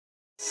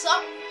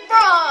Sup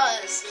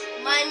bros,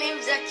 my name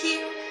is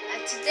Akim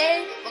and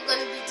today we're going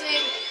to be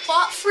doing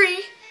part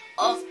 3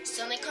 of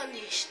Sonic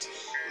Unleashed.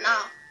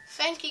 Now,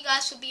 thank you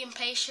guys for being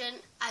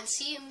patient and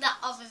seeing that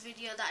other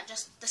video, that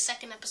just the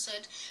second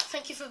episode.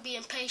 Thank you for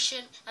being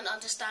patient and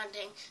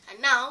understanding.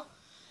 And now,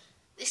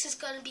 this is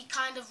going to be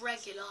kind of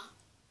regular,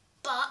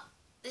 but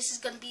this is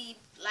going to be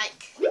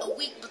like a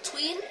week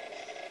between.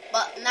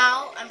 But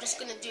now, I'm just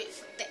going to do it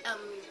for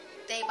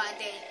day by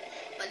day.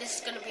 But this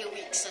is going to be a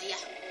week, so yeah.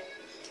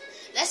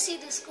 Let's see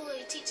the school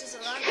teachers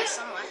around here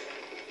somewhere.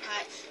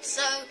 Alright,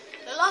 so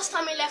the last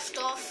time we left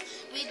off,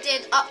 we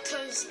did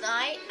Uptoes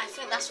Night. I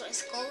think that's what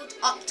it's called.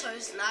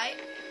 Uptoes Night.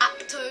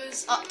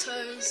 Uptoes,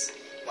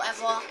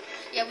 whatever.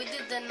 Yeah, we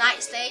did the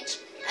night stage.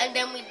 And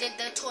then we did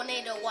the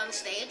Tornado 1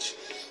 stage.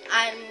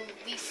 And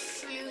we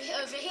flew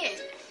over here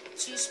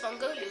to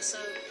Spagonia. So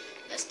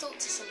let's talk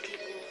to some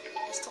people.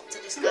 Let's talk to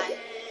this guy.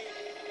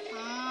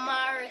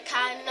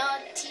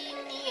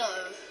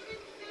 Marcanotinio.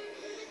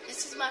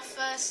 This is my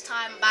first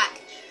time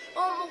back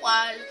on a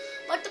while,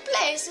 but the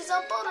place is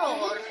a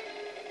boror.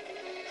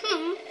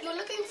 You're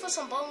looking for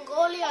some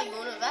Mongolia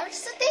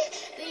University?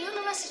 The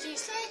university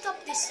set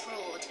up this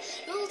road.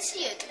 You'll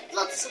see it.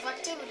 Lots of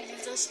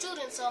activities and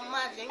students are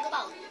marching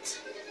about.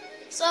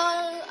 So,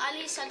 at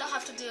least I don't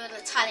have to do an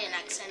Italian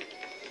accent.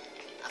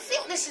 I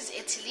think this is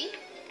Italy.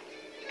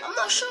 I'm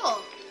not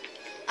sure.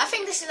 I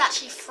think this is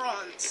actually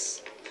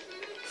France.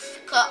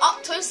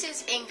 Uptoes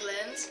is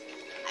England.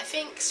 I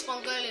think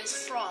Spagonia is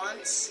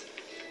France.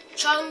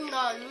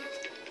 Chunan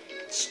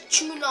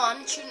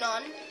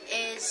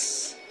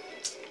is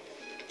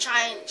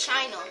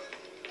China.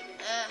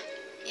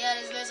 Yeah,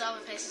 there's loads of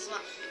other places as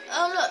well.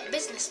 Oh look,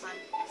 businessman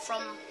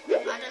from, I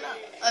don't know.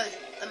 Oh,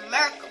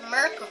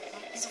 America.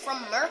 He's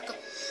from America.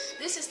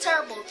 This is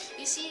terrible.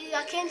 You see,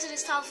 I came to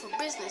this town for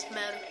business,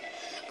 man.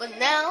 But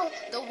now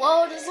the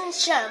world is in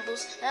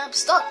shambles, and I'm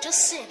stuck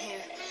just sitting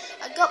here.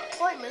 I got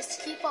appointments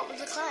to keep up with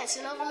the clients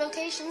in other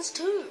locations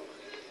too.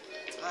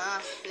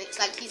 Looks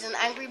like he's an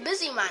angry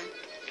busy man.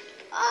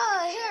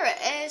 Here it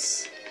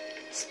is.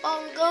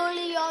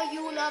 Spagonia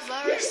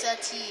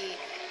University.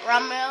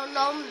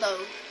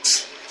 Ramelnondo.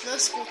 No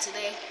school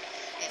today.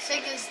 It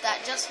figures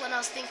that just when I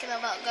was thinking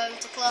about going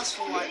to class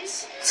for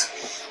once.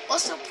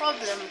 What's the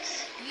problem?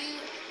 You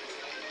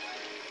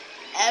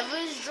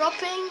ever's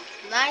dropping?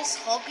 Nice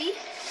hobby?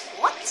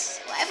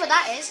 What? Whatever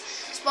that is.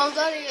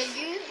 Spagonia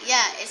U?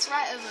 Yeah, it's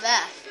right over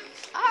there.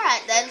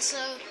 Alright then,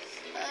 so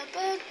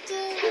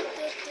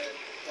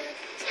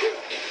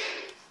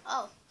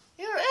oh,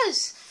 here it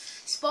is.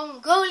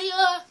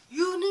 Spagonia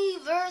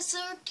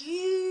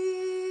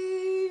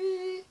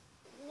University.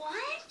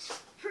 What?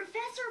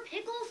 Professor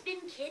Pickle's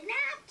been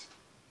kidnapped?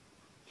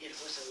 It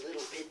was a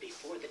little bit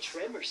before the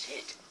tremors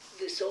hit.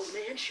 This old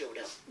man showed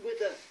up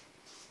with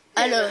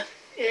and a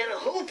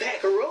whole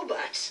pack of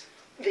robots.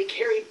 They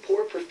carried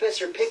poor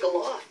Professor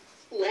Pickle off,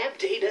 lab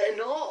data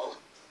and all.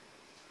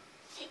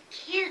 It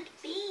can't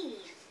be.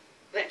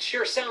 That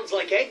sure sounds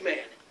like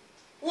Eggman.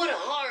 What a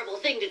horrible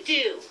thing to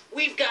do.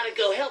 We've got to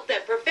go help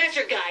that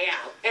professor guy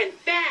out, and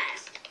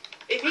fast.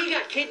 If he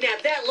got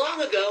kidnapped that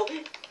long ago,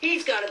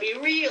 he's got to be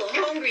real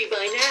hungry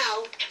by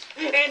now.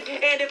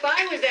 And if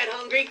I was that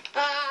hungry,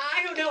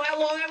 I don't know how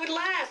long I would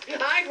last.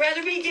 I'd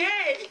rather be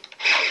dead.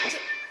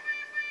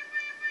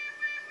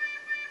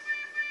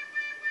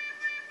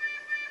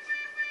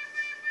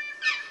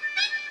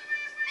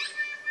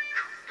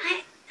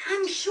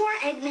 I'm sure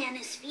Eggman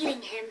is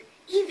feeding him.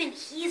 Even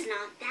he's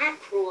not that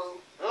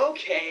cruel.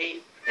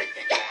 Okay.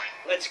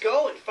 Let's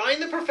go and find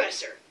the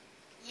professor.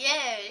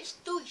 yeah, let's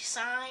do it,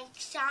 shine.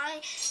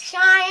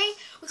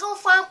 We're gonna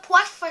find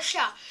professor.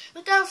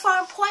 We're gonna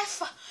find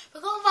professor.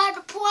 We're gonna find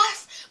the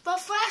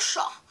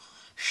professor.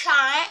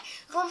 Shine.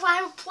 We're gonna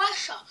find the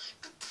professor.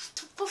 The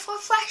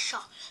professor.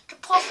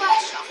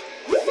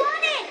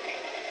 Sonic!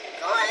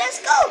 Come on, let's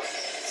go.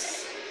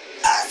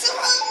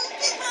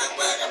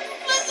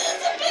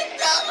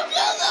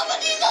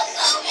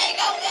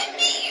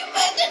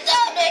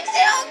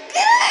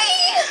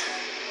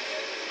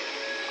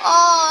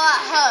 Oh,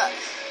 that hurt.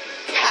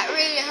 That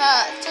really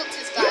hurt. Talk to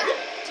this guy.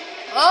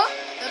 Huh?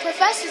 The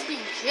professor's being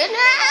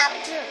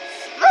kidnapped?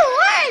 No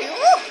way!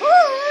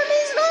 Woohoo!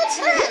 There's no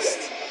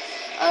test.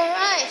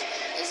 Alright,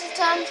 this is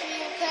time to be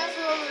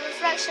careful of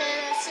reflection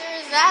and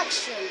serious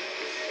action.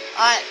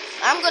 Alright,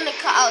 I'm gonna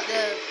cut out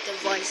the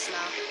voice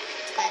now.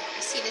 Okay,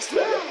 you see this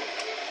one?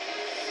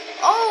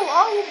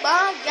 Oh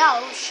my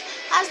gosh.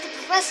 Has the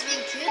professor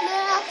been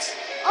kidnapped?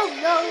 Oh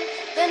no,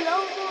 then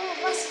no more of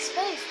us is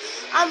safe.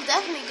 I'm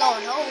definitely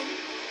going home.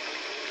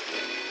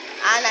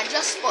 And I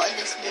just spotted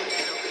this new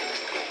medal.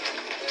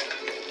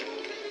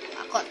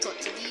 I can't talk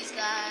to these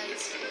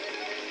guys.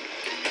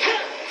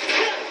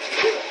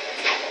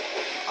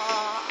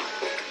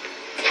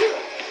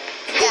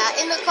 Yeah,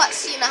 in the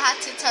cutscene I had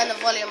to turn the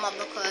volume up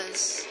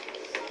because,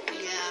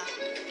 yeah,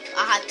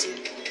 I had to.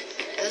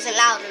 It wasn't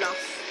loud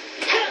enough.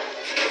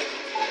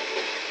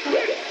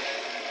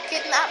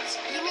 Kidnapped?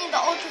 You mean the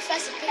old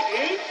Professor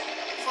Pickle?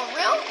 For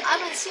real? I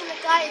haven't seen the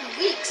guy in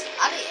weeks.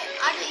 I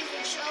didn't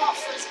even show up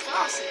for his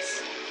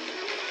classes.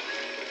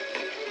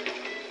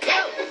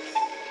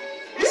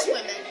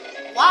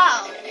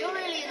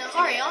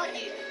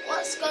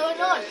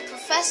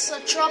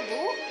 Professor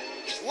Trouble.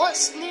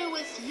 What's new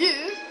with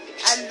you?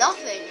 And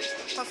nothing.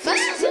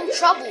 Professor's in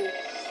trouble.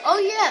 Oh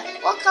yeah,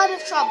 what kind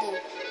of trouble?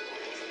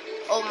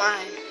 Oh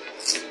my.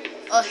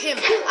 Oh him,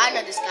 I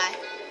know this guy.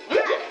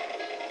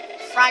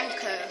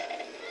 Franco.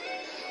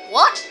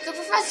 What? The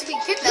professor's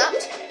been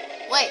kidnapped?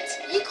 Wait,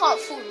 you can't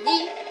fool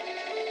me.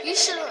 You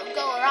shouldn't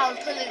go around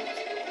pulling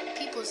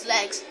people's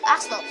legs.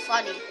 That's not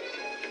funny.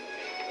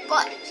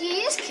 But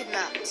he is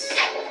kidnapped.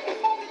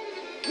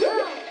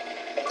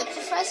 The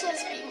professor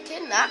has been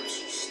kidnapped.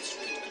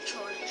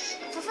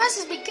 The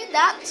professor's been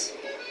kidnapped.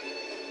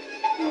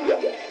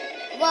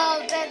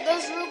 Well, then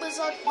those rumors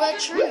were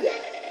true.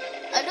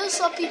 I know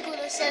some people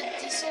that said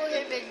they saw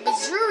him in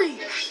Missouri.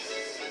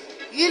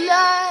 You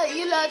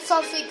learned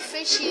something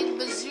fishy in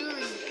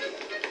Missouri.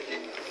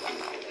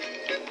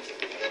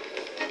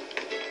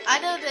 I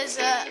know there's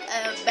a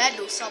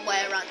medal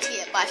somewhere around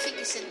here, but I think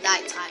it's in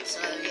nighttime,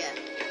 so yeah.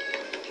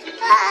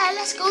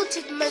 Let's go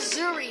to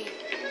Missouri.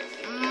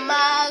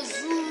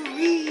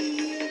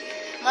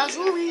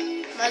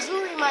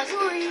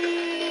 Missouri.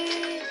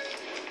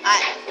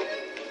 Alright.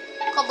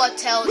 Couple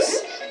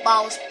tails,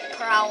 miles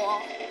per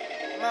hour.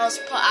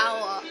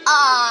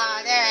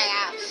 Ah, there I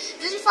am.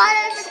 Did you find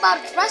anything about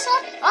the professor?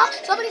 Huh?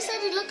 Somebody said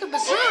he looked in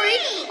Missouri.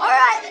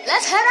 Alright,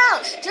 let's head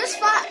out.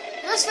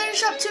 Let's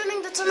finish up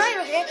tuning the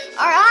tornado here.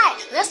 Alright,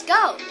 let's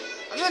go.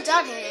 I'm not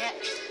done here yet.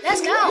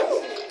 Let's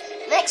go.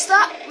 Next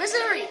stop,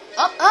 Missouri.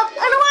 Up,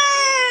 and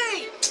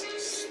away!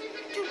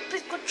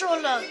 Stupid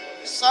controller.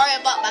 Sorry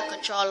about my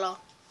controller.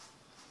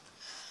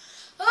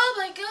 Oh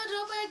my god,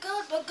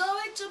 we're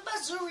going to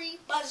Missouri.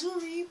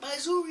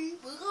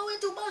 We're going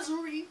to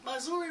Missouri.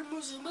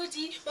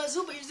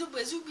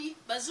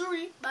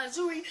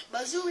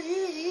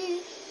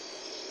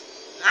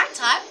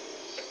 Nighttime?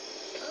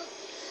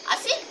 I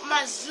think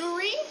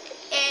Missouri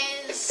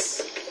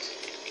is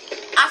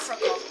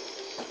Africa.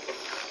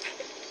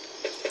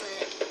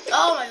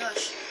 Oh my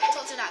gosh,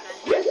 talk to that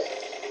guy.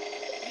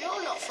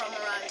 You're not from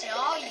around here,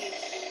 are you?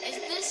 Is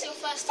this your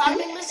first time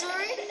in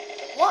Missouri?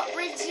 What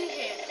brings you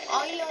here?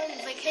 Are you on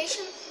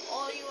vacation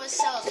or are you a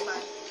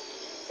salesman?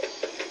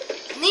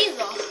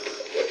 Neither.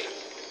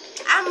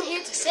 I'm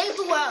here to save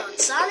the world.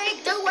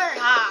 Sonic the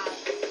Warthog.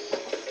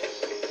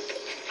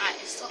 Alright,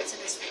 let's talk to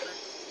this woman.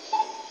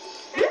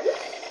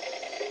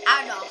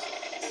 Anna.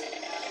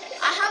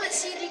 I haven't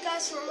seen you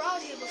guys from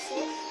around here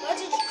before. Where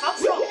did you come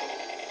from?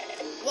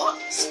 What?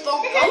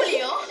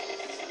 Spagonia?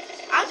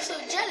 I'm so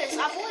jealous.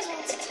 I've always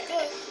wanted to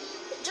go.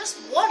 Just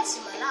once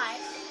in my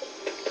life.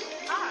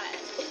 Alright.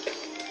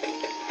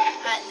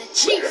 The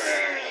chief.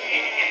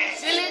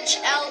 Village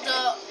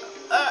elder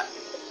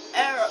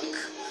Eric.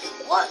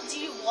 What do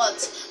you want?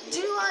 Do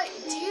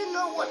you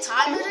know what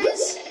time it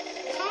is?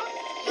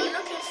 You're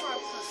looking for a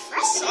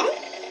professor?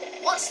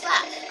 What's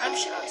that? I'm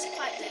sure it's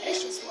quite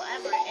delicious,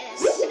 whatever it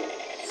is.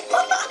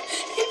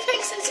 He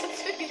thinks it's a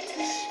food.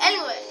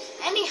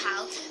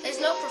 Anyhow, there's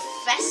no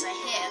professor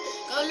here.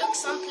 Go look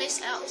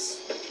someplace else.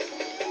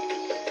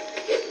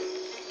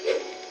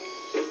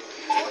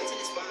 Talk to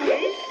this one.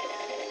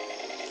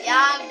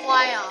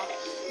 Yaguaya,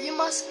 you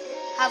must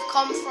have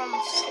come from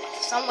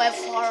somewhere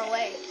far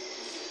away.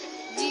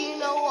 Do you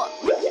know what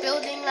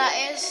building that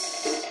is?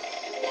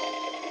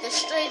 The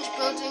strange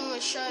building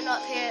was shown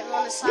up here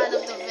on the side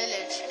of the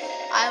village.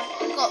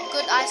 I've got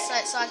good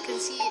eyesight, so I can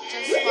see it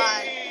just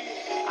fine.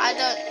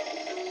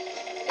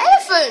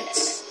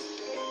 Elephants!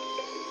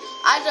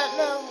 I don't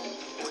know.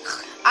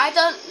 I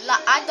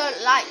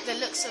don't like the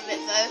looks of it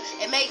though.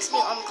 It makes me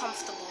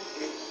uncomfortable.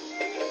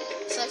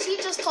 So he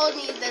just told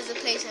me there's a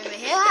place over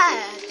here.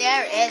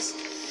 There it is.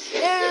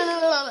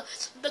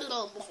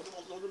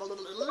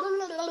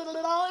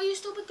 You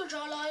stupid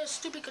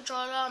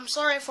controller. I'm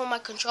sorry for my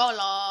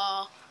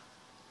controller.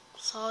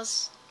 So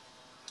it's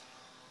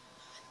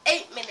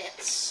 8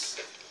 minutes.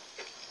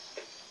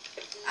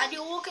 And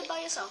you're walking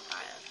by yourself,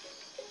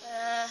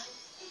 Ryan.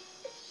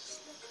 Let's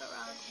look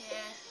around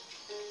here.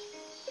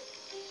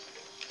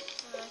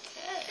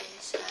 Okay,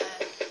 so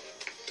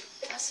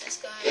let's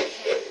just go over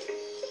here.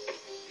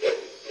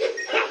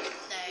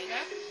 There you go.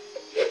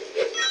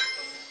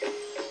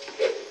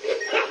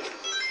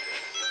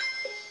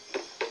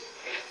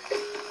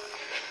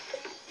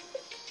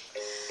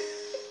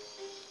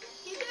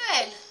 You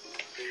good?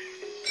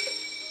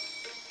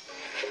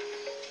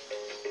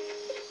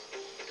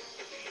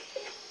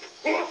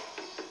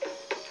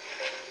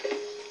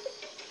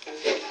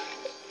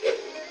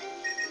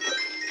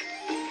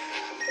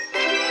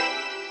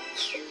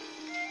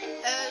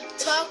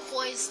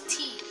 Turquoise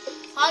tea.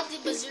 Hardly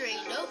Missouri,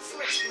 known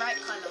for its bright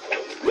color.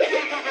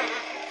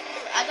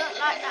 I don't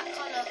like that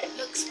color.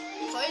 Looks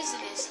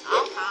poisonous.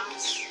 I'll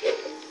pass.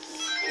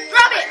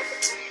 Grab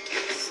it!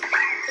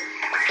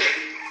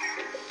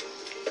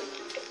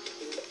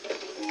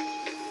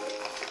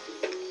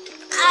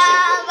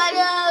 Ah, my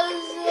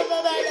nose.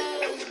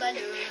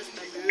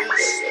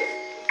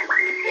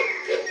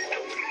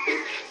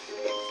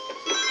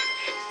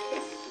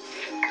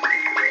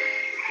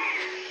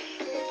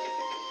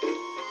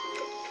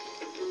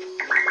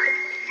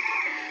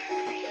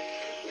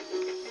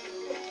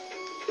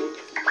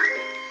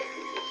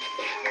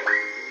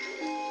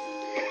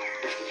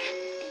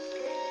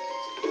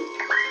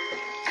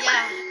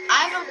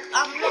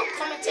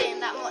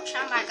 Watch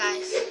out, my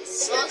guys.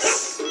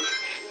 Sus.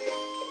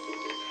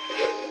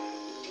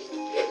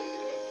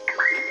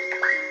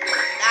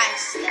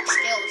 Nice, step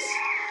skills.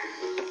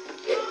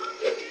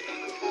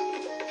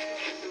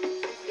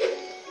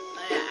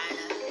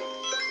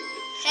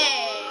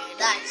 Hey,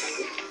 nice.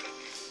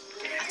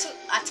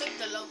 I took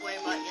the long way,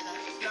 but you know,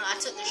 no, I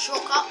took the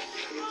shortcut,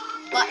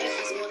 but it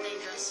was more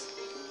dangerous.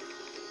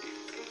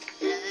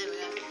 Yeah, there we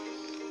go.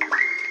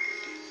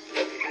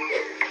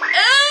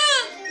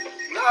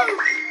 No!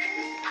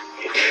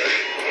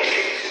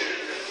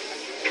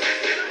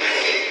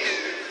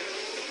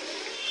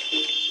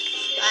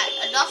 Right,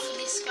 enough of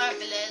this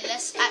scrambling.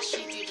 Let's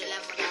actually do the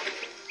level now.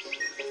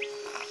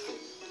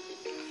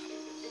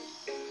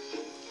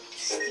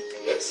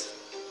 Stupidness.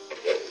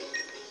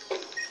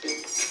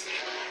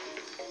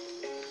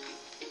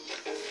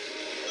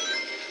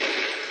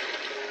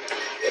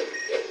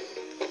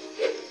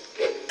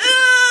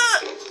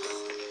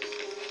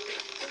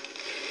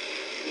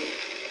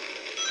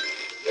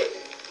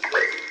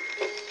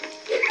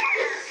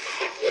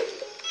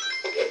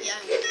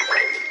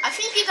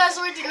 You guys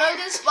already know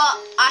this, but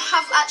I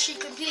have actually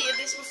completed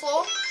this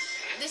before.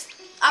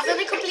 I've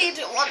only completed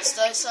it once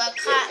though, so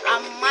I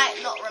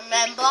might not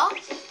remember,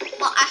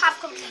 but I have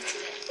completed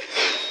it.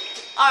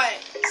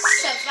 Alright,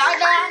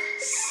 Savannah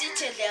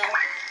Citadel,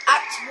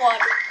 Act 1.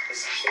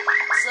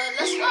 So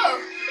let's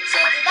go. So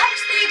the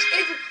next stage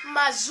is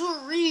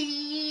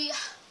Missouri.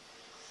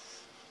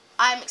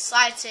 I'm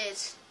excited.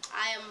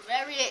 I am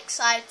very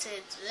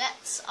excited.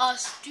 Let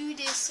us do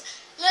this.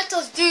 Let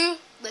us do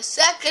the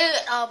second.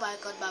 Oh my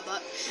god, my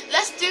butt.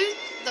 Let's do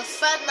the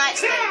third night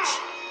stage.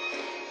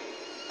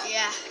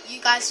 Yeah,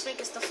 you guys think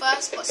it's the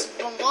first, but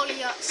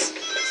Spagonia is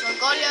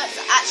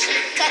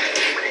actually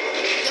technically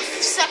the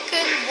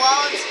second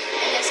world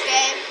in this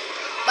game.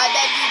 But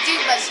then you do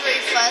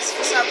Missouri first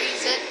for some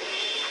reason.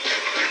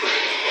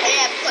 But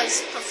yeah,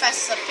 because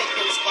Professor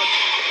Pickle's gone.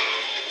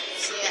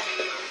 So yeah.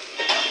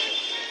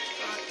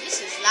 Oh, this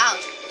is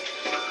loud.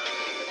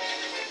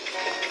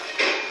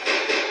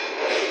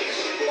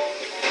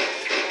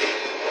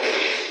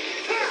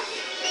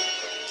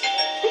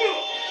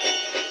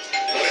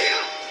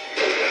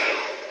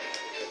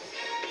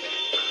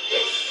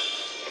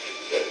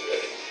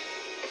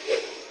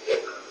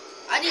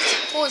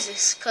 Pause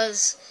this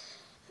because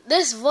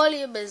this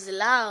volume is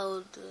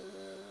loud.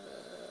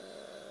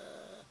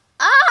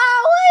 What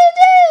are you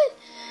doing?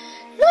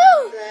 No,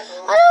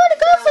 I don't want to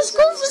go for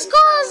school for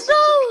scores.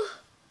 No.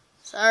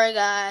 Sorry,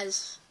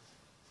 guys.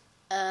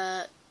 What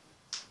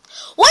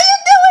are you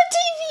doing,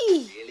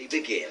 TV? Really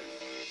begin.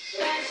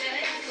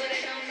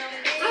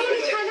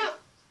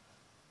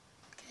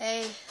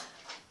 Okay.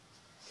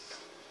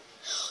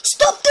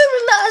 Stop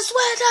doing that! I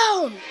swear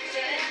down.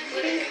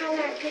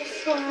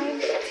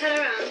 Turn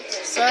around.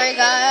 Sorry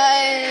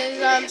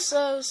guys, I'm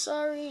so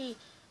sorry.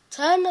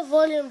 Turn the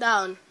volume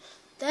down.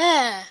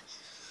 There.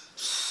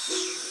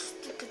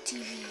 Stupid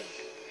TV.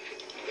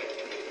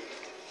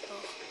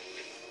 Oh.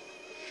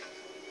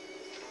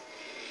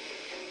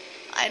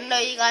 I know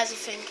you guys are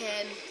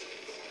thinking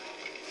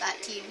that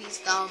TV's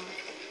dumb.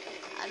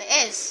 And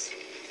it is.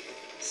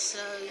 So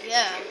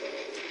yeah.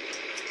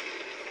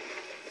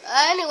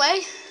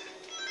 Anyway,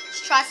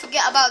 let's try to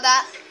forget about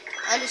that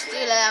and just do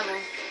the level.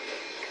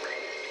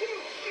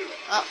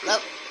 Oh,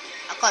 nope.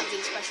 I can't do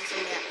the special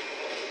thing yet.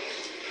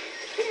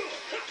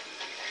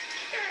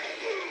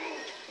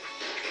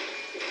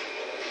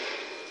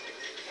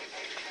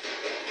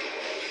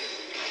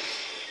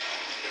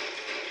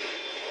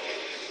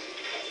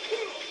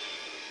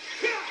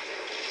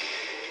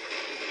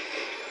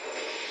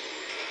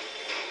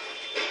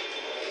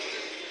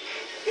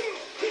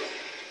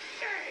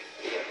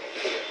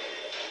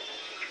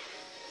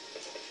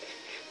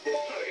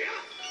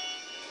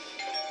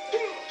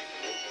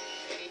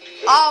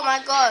 Oh my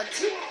god.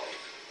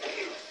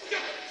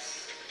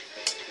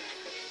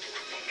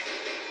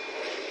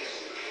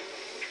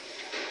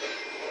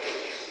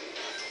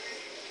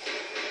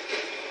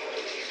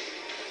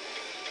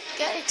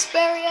 Get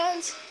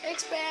experience,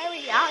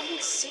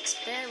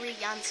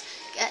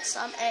 get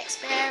some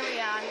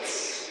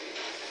experience.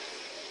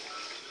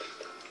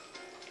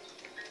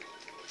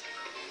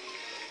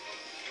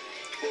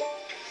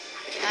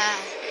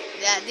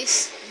 Yeah,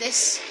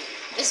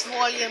 this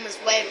volume is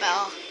way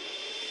better.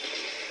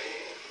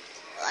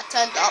 I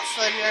turned it up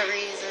for no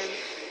reason.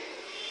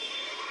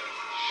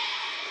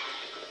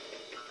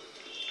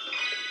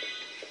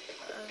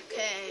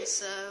 Okay,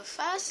 so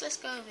first let's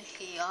go over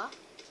here.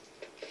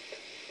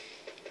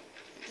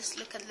 Just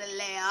look at the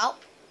layout.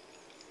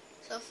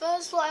 So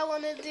first what I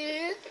want to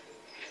do.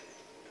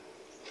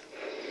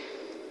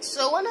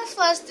 So when I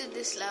first did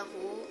this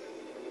level,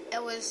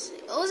 it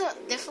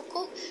wasn't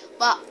difficult,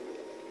 but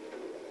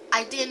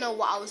I didn't know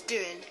what I was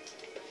doing.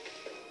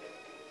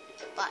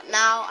 But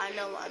now I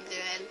know what I'm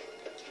doing.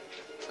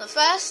 So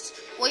first,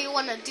 what you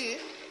want to do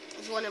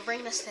is you want to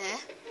bring this there,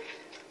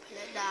 put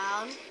it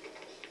down.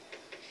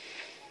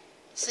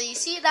 So you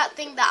see that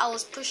thing that I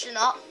was pushing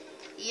up?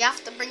 You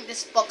have to bring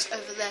this box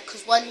over there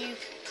because when you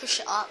push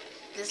it up,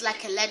 there's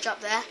like a ledge up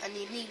there and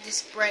you need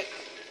this brick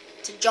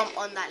to jump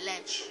on that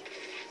ledge.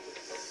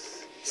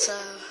 So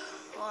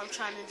what I'm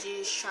trying to do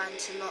is trying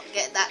to not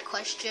get that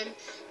question,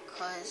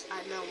 because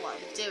I know what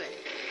I'm doing.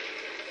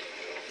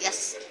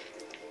 Yes.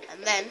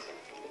 And then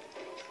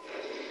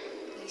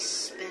you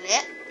spin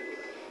it.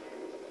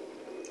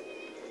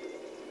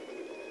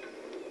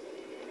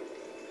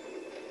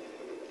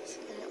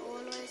 Spin it all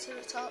the way to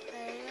the top.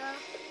 There you go.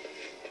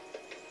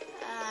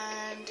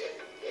 And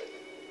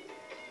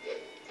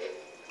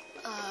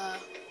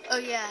oh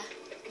yeah,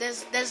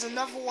 there's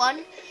another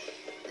one.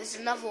 There's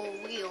another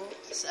wheel.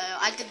 So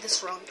I did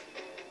this wrong.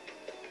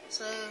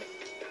 So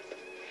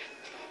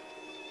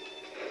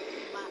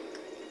back.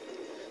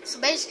 So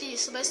basically, you're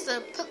supposed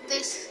to put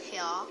this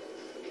here.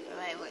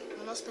 Wait,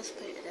 we're not supposed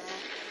to put it there.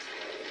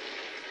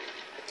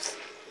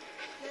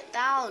 Put it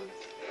down.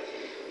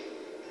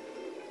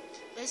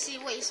 Basically,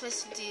 what you're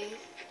supposed to do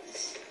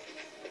is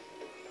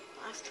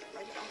I have to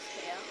bring it off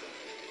here.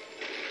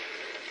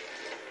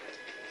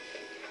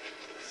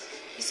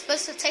 You're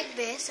supposed to take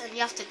this and you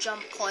have to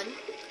jump on,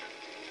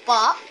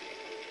 but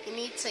you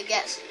need to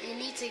get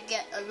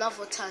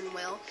another turn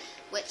wheel,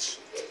 which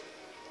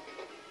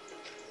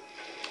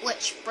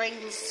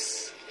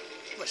brings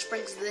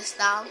this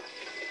down.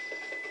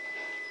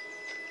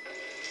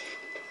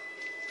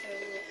 Where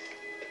is it?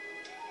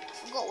 I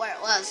forgot where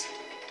it was.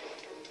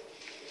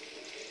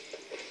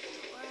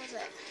 Where is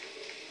it?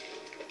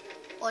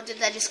 Or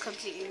did I just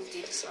completely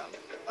do this wrong?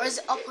 Or is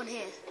it up on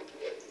here?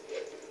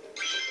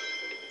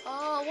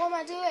 Oh, what am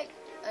I doing?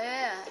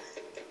 Yeah.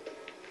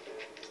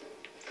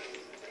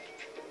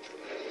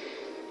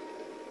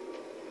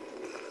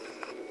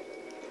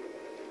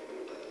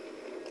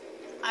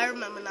 I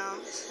remember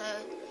now. So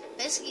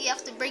basically you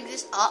have to bring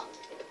this up.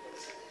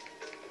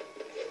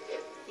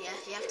 Yeah,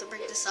 you have to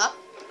bring this up.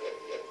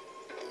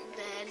 And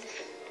then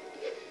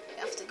you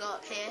have to go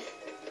up here.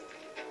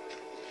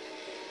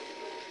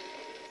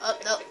 Oh,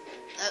 nope,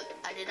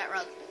 I did that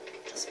wrong.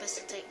 Just supposed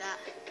to take that.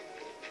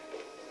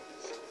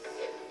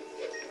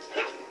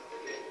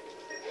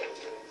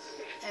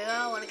 There we go,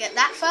 I want to get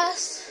that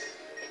first.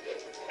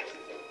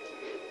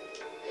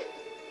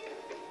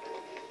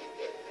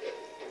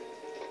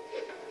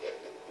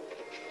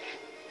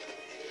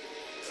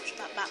 Push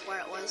that back where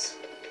it was.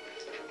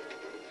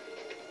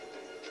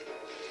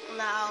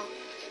 Now,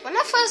 when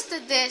I first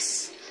did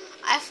this,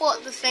 I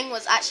thought the thing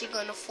was actually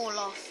going to fall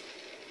off.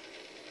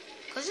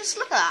 Because just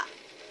look at that.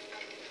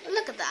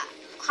 Look at that.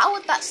 How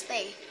would that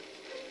stay?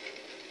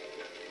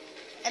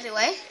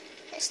 Anyway,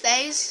 it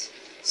stays.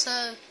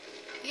 So,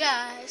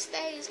 yeah, it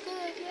stays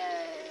good.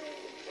 Yay.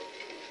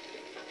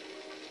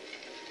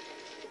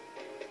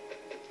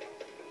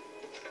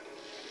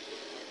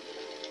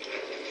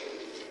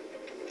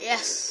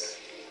 Yes.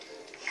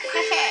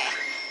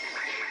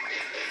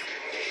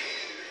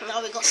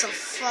 Now we got some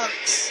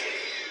thugs.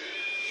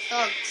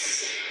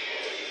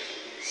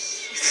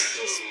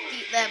 Just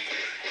beat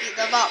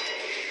them up.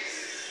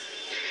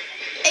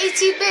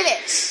 80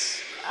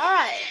 minutes.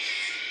 Alright.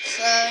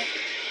 So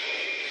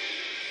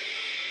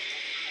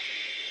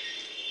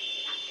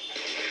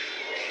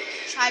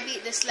try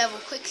beat this level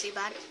quickly,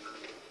 man.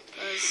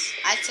 Because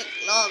I took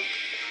long.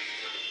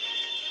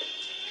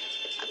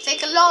 I'm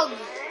taking long.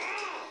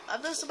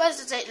 I'm not supposed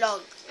to take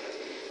long.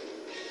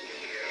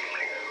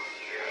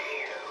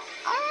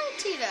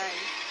 Alrighty then.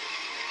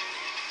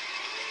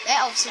 They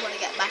obviously want to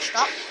get mashed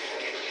up.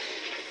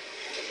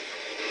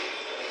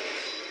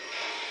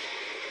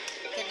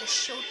 Get the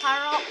shield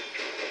power up.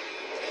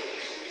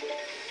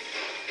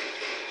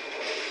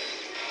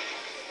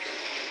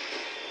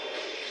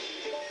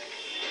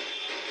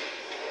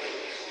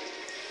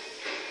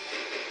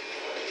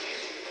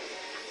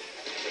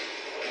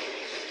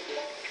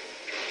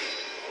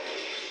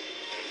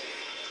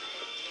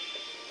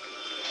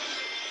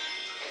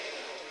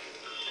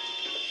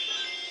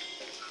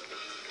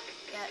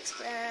 Get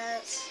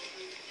experience.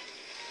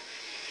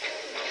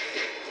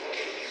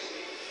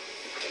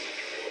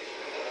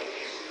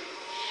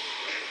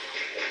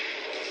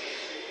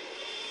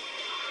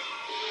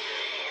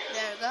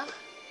 There we go.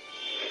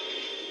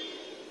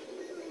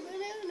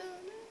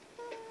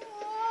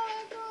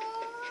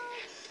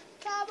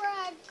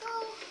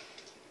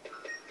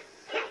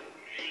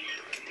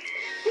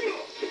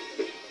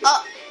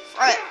 Oh,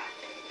 right.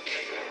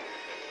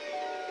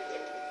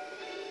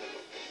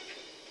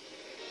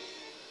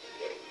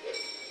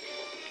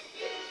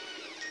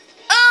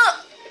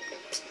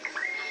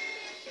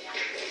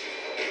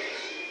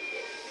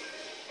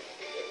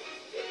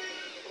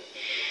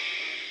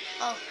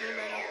 Oh,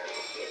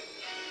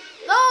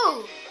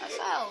 no! I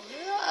fell.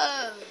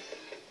 No!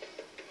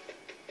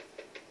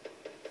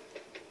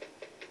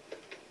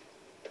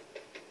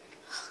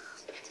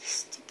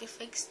 Stupid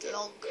fake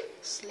slog.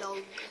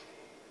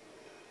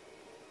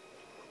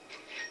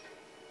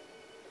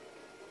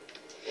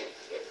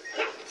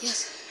 Yes.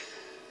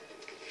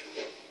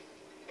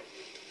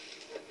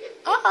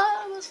 Oh,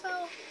 I almost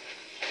fell.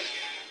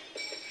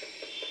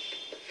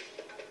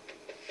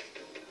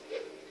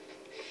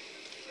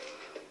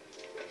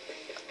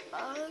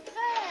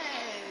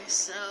 Okay,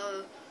 so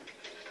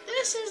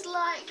this is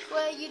like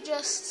where you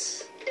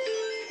just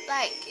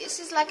like, this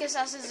is like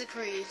Assassin's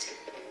Creed.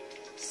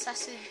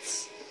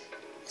 Assassin's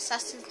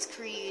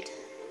Creed.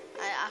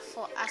 I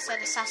thought I said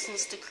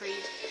Assassin's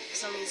Creed for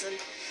some reason.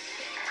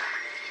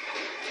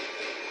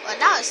 But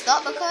now it's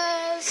not,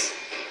 because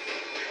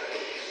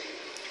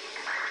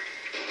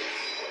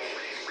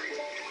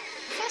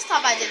the first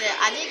time I did it,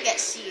 I didn't get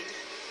seed,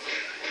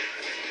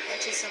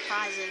 which is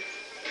surprising.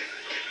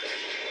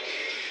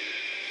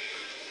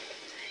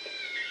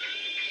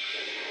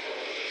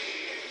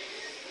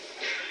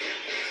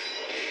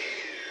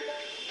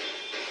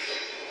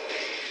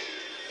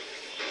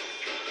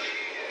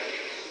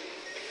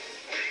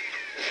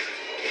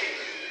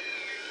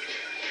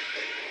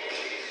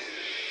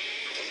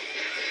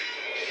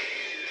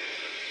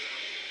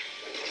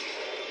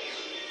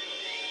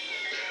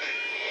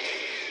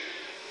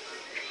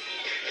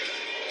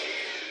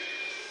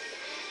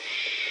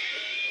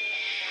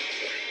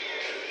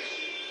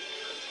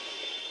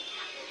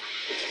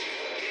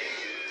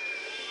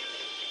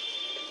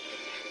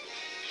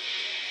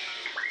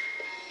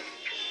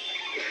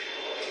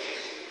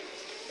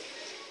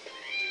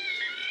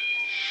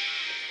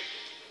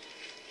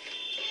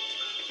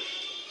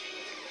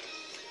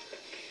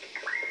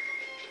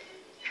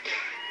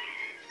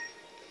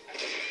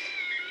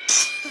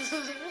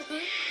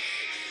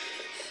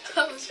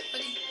 That was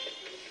funny.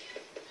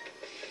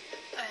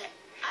 Alright,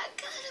 I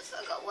kind of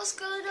forgot what's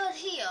going on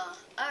here.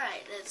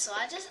 Alright then, so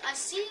I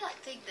see that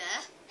thing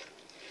there.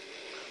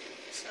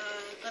 So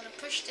I'm gonna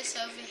push this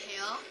over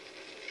here.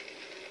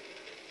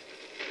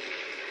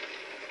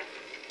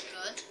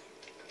 Good.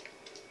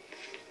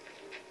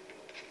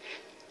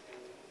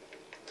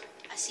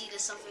 I see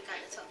there's something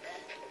at the top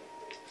there.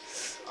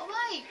 Oh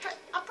wait,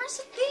 I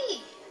pressed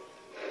B.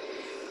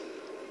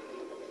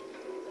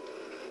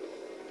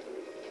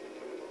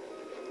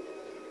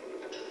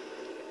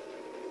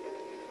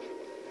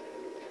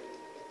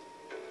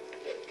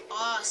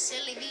 Oh,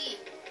 silly me.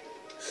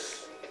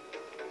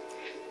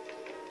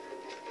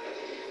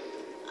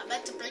 I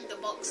meant to bring the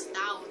box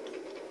down.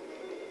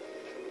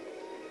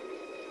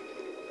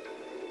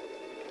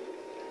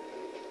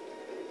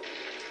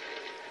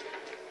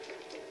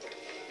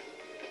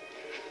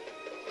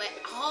 Wait,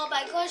 oh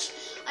my gosh.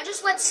 I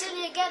just went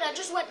silly again. I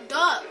just went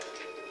dumb.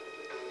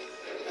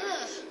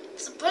 I'm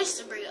supposed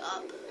to bring it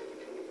up.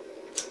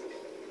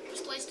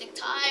 Just wasting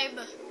time.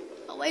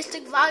 I'm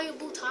wasting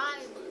valuable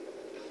time.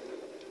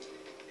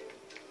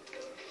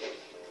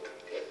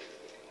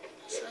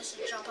 Supposed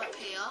to jump up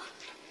here.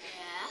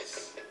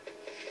 Yes.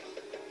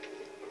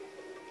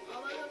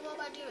 Oh my god, what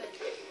am I doing?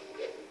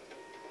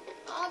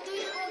 Oh, I'm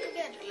doing it wrong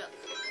again. Look.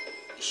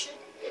 You should.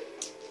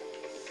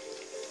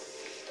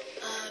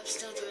 I'm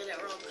still doing it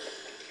wrong.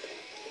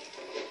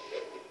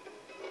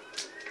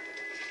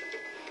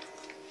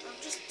 I'm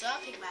just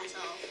derping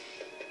myself.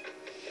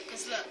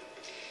 Because look.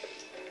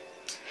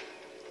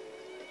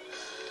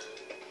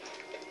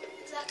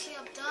 Exactly,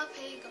 I'm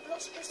derping. I'm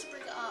not supposed to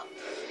bring it up.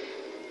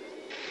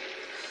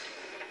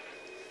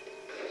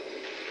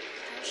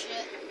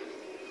 Shit.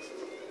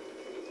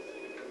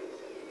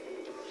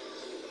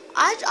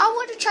 I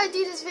want to try and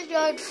do this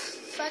video in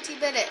 30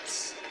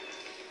 minutes.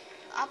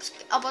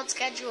 I'm on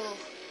schedule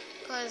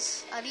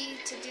because I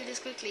need to do this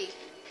quickly.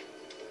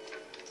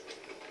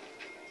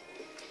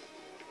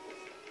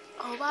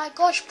 Oh my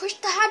gosh, push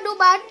the handle,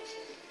 man.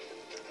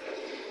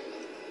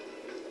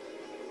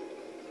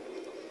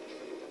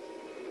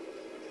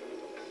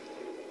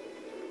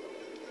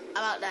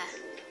 I'm out there.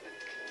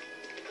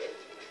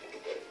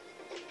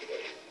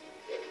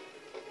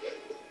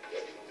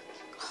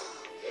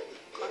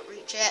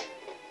 It.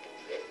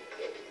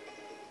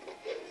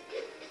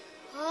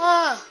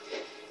 Oh.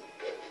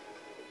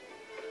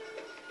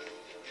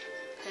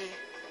 Okay.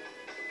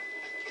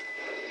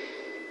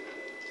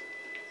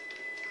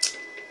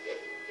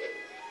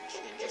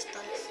 Should have just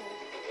done it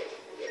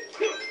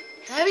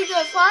for. There we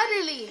go,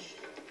 finally.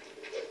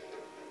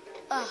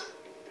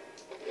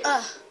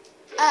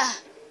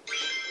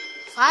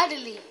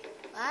 Finally,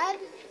 man.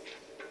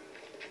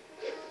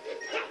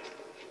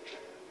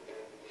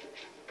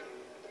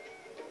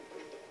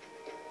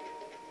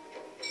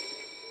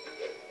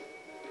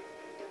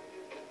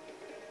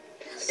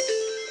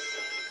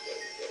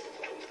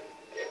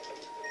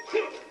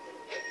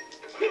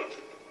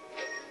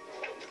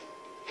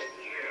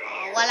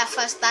 When I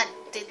first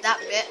did that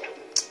bit,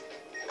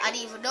 I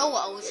didn't even know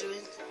what I was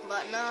doing,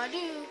 but now I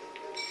do.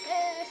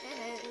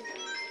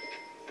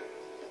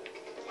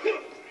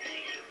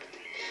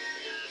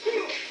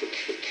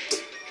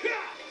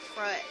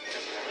 Right.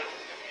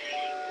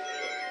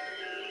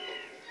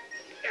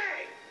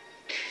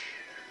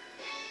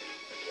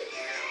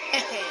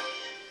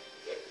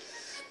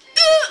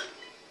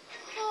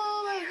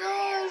 Oh my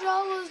gosh, I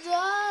almost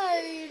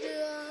died.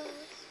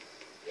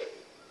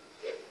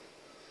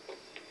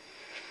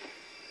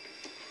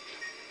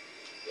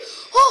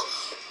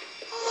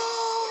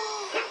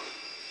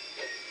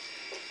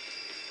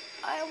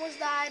 I almost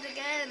died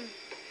again.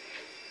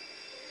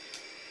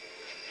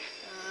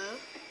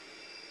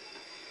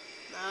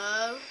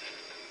 No.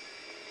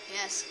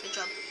 Yes, good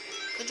job.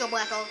 Good job,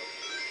 Wacko.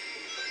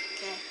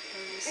 Okay,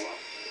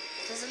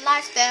 there's a the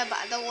life there, but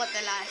I don't want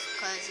the life,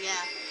 because,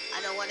 yeah,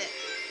 I don't want it.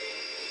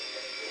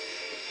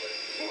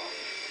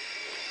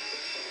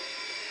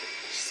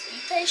 Just be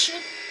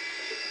patient.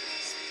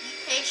 Just be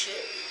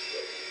patient.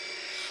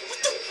 What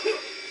the?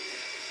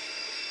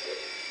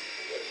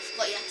 I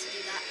forgot you had to do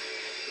that.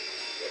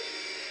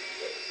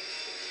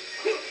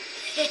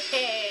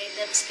 Hehe,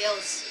 them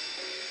skills.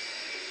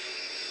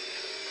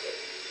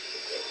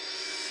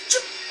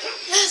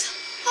 Yes!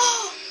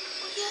 Oh!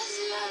 Yes,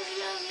 I did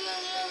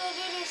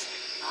it!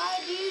 I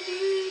did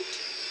it!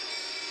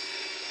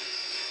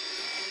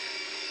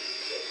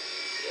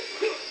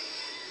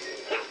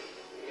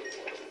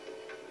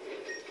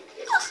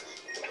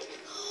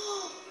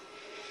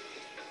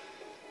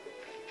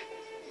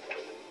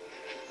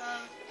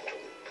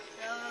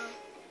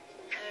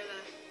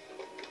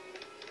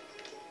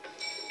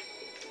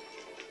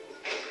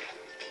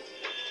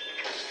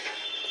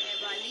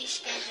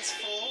 Game is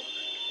full.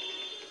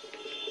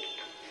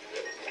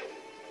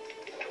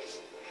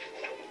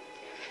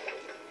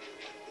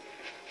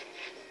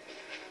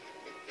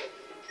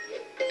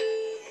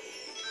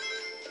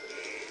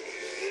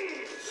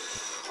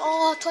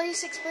 Oh,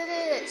 26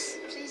 minutes.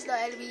 Please no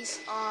enemies.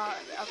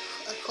 Of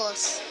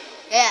course.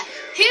 Yeah.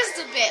 Here's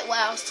the bit where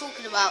I was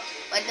talking about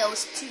when there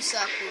was 2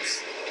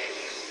 circles.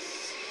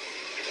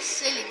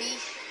 Silly me.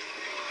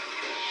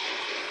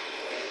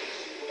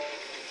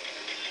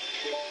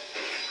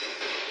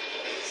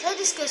 So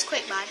this goes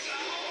quick, man.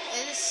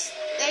 These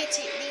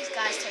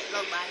guys take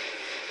long, man.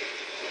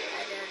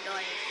 And they're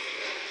annoying.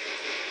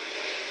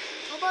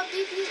 How about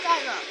beat these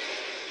guys up?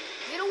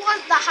 You're the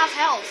ones that have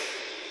health.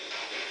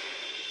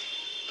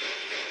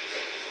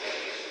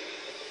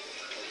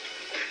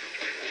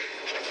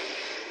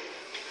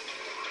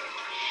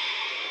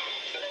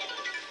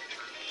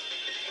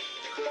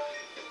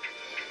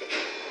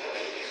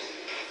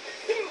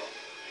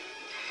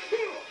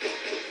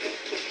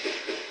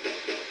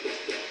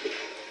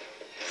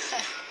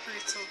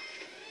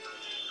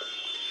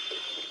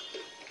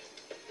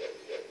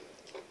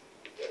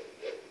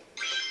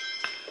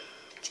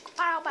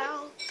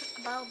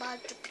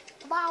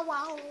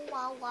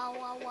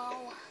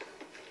 Wow.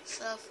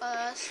 So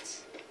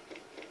first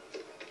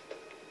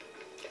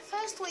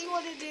what you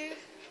want to do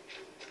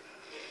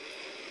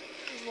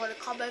is you want to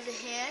come over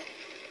here.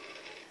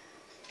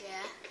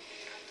 Yeah.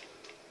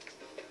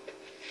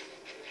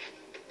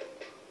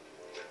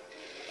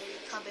 And you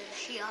come over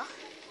here.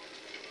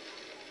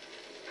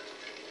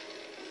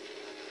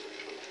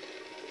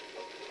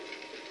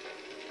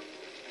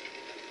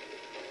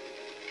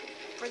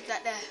 Bring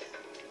that there.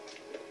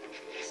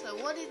 So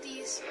one of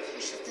these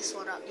pushes this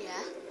one up,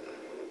 yeah.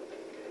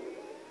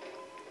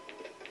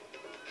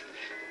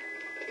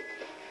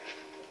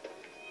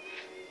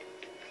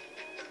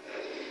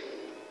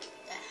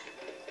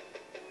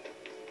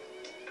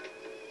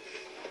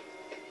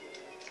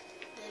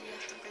 Then you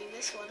have to bring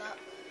this one up.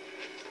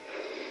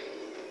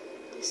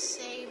 The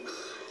same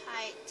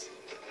height.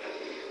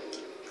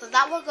 Because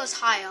that one goes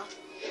higher.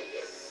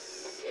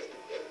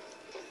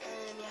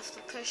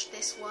 To push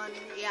this one.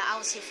 Yeah, I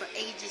was here for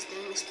ages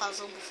doing this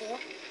puzzle before,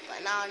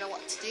 but now I know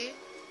what to do.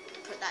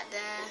 Put that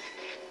there,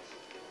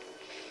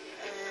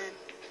 and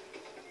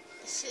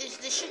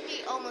this should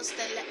be almost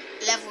the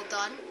level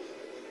done.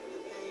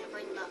 And you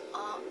bring that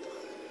up,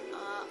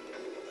 and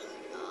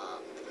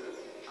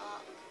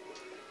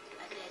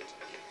then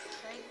you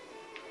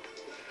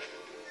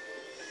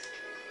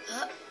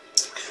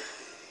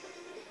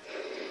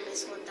bring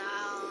this one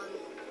down.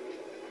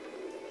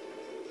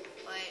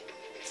 Wait.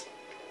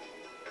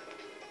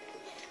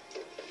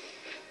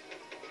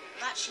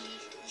 Actually,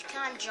 you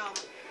can jump.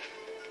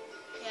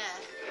 Yeah,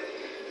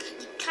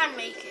 you can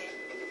make it.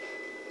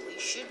 Well, you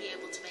should be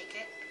able to make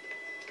it.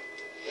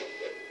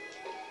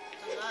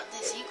 Because without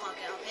this, you can't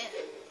get up here.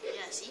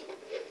 Yeah, see?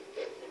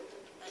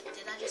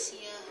 Did I just see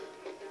a...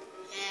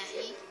 Yeah,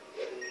 he...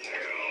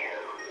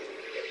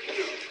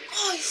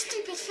 Oh, you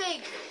stupid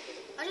thing!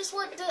 I just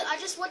want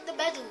the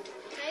medal,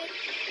 okay?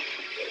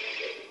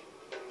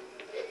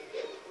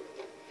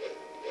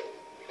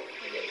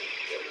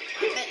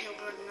 I bet you're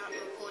going to not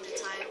record the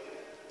time.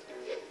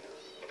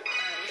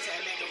 What's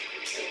that medal?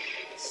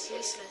 It's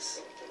useless.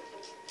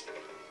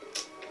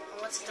 And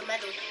what's the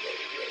medal?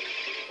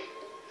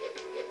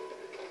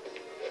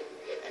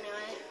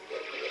 Anyway.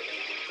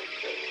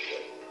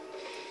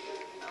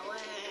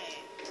 Away.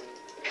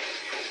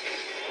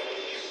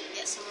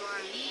 Get some more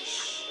unleash.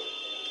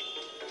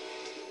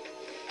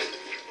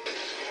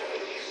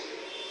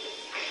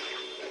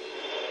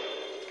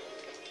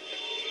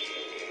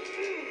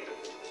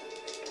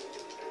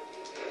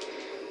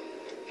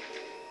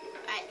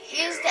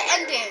 Here's the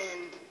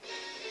ending.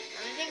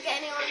 And I didn't get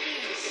any of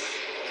these.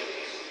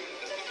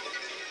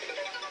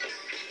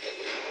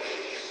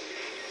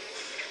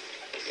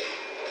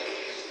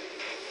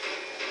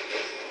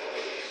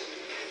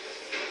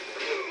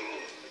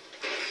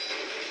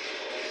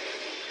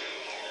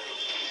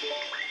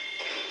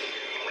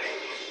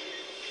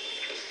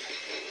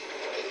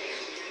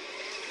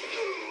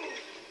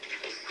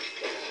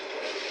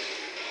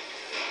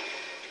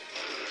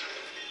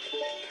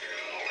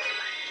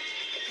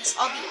 It's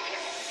I'll be...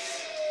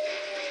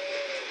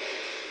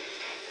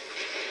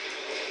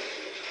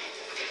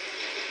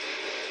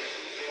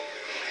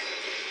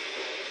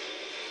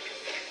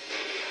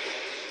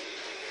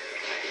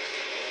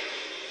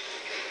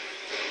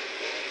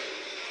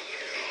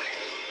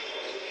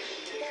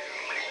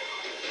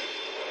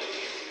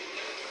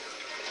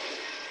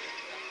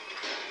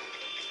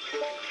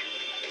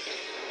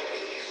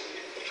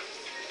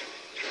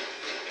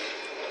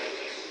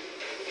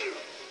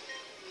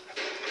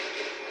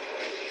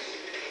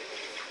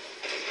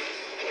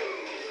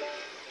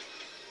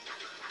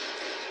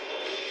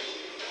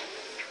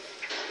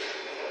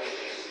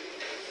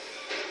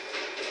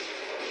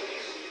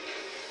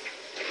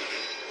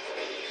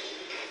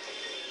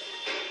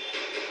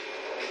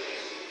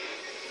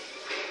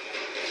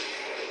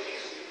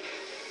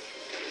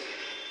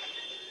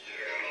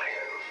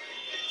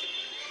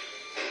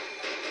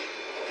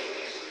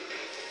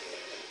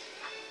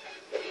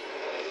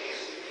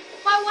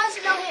 Why is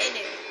it not hitting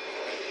him?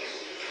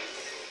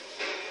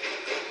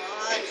 Come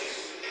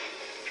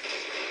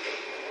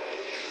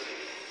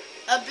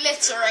on.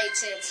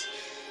 Obliterated.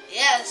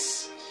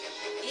 Yes.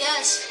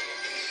 Yes.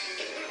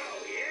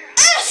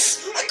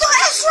 S! I got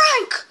S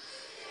rank!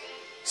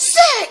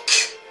 Sick!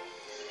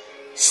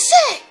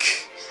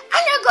 Sick! And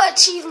I got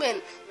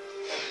achievement.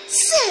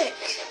 Sick!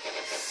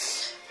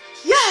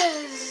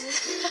 Yes!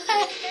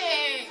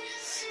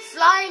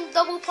 Flying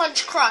double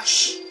punch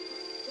crush.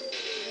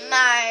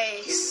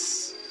 Nice.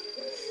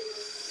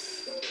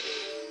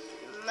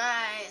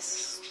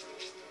 Nice.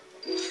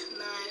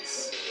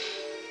 Nice.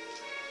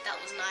 That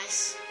was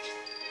nice.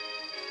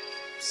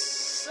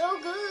 So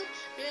good.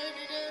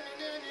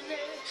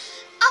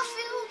 I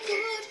feel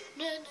good.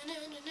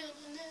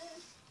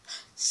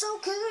 So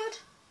good.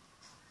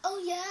 Oh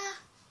yeah.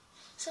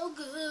 So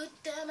good.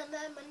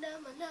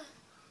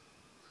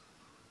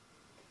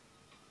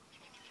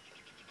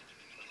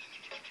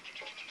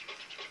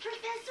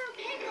 Professor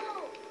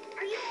Pickle!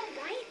 Are you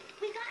alright?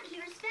 We got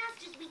here as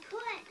fast as we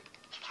could.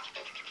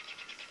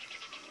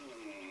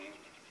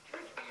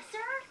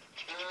 Professor?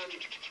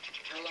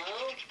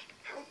 Hello?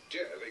 How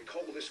dare they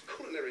call this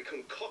culinary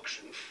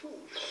concoction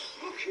food?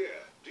 Look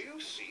here, do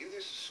you see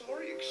this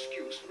sorry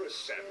excuse for a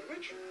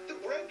sandwich? The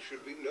bread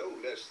should be no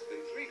less than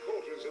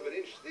 3/4 of an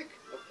inch thick.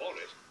 Upon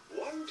it,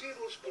 1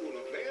 tablespoon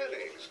of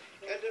mayonnaise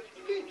and a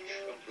pinch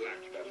of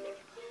black pepper.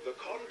 The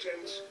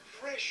contents,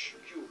 fresh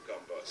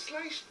cucumber,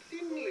 sliced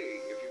thinly,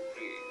 if you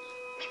please.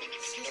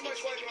 Am I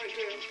quite right,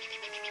 dear?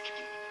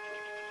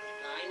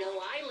 I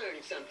know I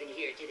learned something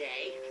here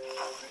today.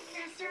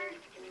 Professor,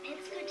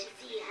 it's good to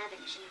see you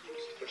haven't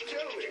changed. But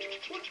tell me,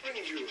 what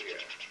brings you here?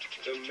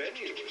 The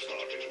menu is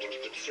hardly worth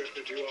the trip,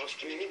 if you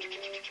ask me.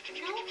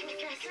 No,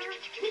 Professor.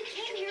 We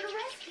came here to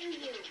rescue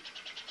you.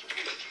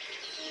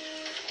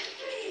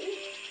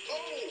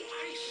 Oh,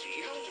 I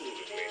see how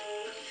rude of me.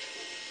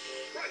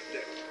 Right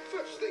then,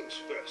 first things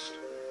first.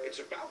 It's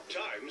about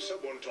time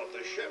someone taught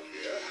the chef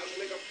here how to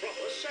make a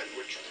proper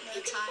sandwich.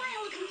 You can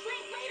file a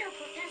complaint later,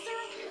 Professor.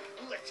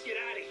 Let's get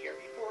out of here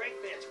before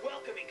Eggman's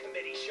welcoming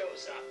committee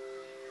shows up.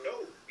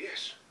 Oh,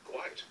 yes,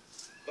 quite.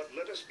 But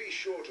let us be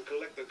sure to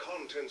collect the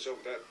contents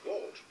of that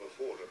vault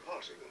before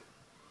departing.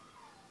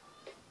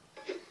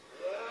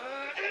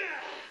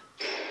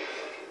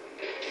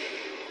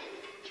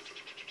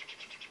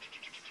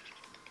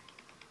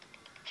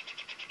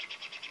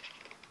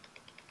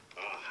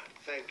 Ah,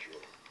 thank you.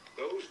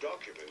 Those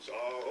documents are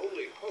our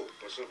only hope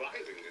for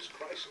surviving this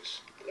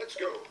crisis. Let's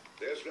go.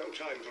 There's no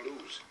time to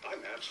lose.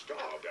 I'm half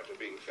starved after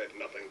being fed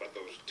nothing but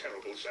those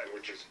terrible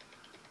sandwiches.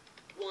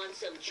 Want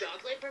some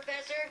chocolate,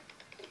 Professor?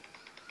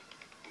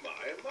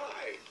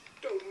 My.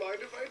 Don't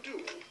mind if I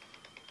do.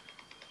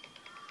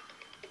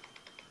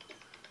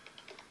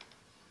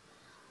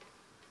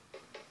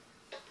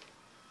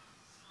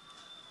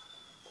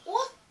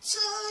 What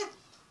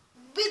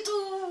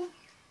middle...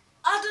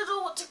 I don't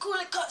know what to call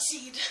it,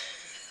 cutscene.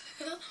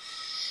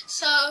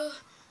 So,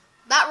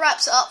 that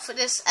wraps it up for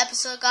this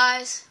episode,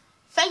 guys.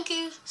 Thank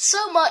you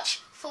so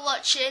much for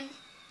watching.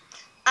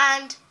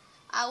 And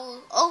I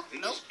will... Oh,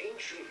 These no.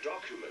 ancient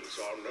documents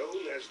are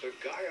known as the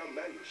Gaia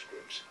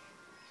manuscripts.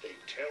 They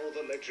tell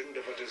the legend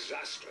of a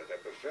disaster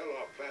that befell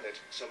our planet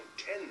some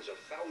tens of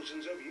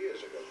thousands of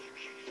years ago.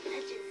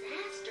 A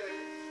disaster.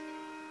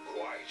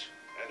 Quite.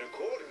 And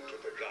according to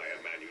the Gaia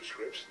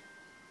manuscripts,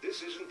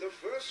 this isn't the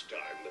first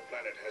time the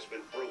planet has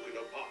been broken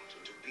apart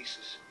into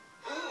pieces.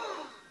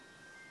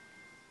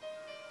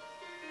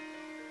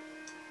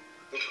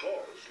 The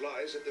cause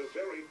lies at the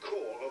very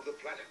core of the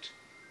planet.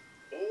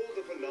 All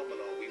the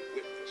phenomena we've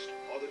witnessed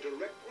are the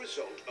direct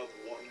result of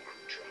one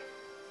creature.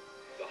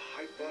 The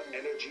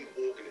hyper-energy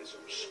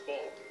organism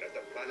spawned at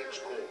the planet's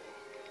core,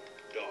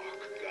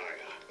 Dark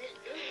Gaia.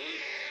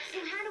 So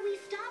how do we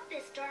stop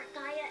this Dark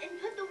Gaia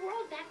and put the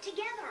world back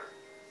together?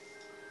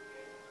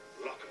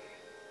 Luckily,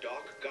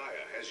 Dark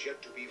Gaia has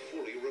yet to be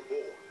fully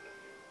reborn.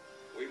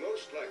 We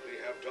most likely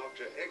have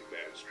Dr.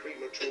 Eggman's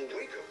premature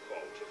wake-up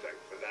call to thank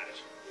for that.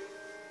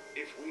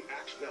 If we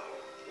act now,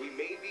 we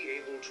may be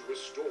able to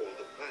restore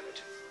the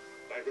planet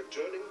by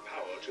returning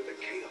power to the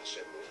Chaos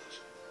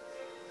Emeralds.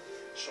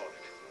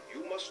 Sonic,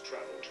 you must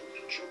travel to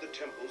each of the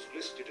temples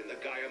listed in the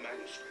Gaia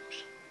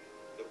manuscripts.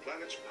 The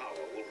planet's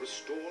power will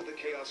restore the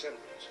Chaos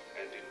Emeralds,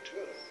 and in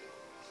turn,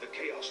 the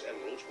Chaos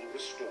Emeralds will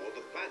restore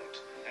the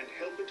planet and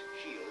help it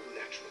heal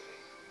naturally.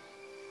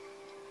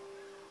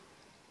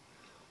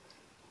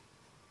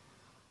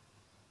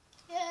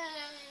 Yay!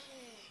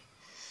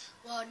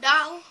 Well,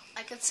 now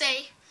I can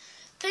say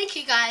thank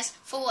you guys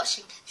for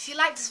watching. If you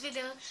like this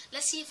video,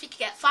 let's see if we can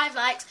get 5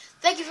 likes.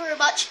 Thank you very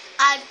much,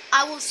 and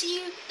I will see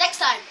you next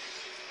time.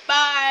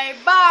 Bye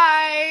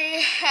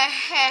bye.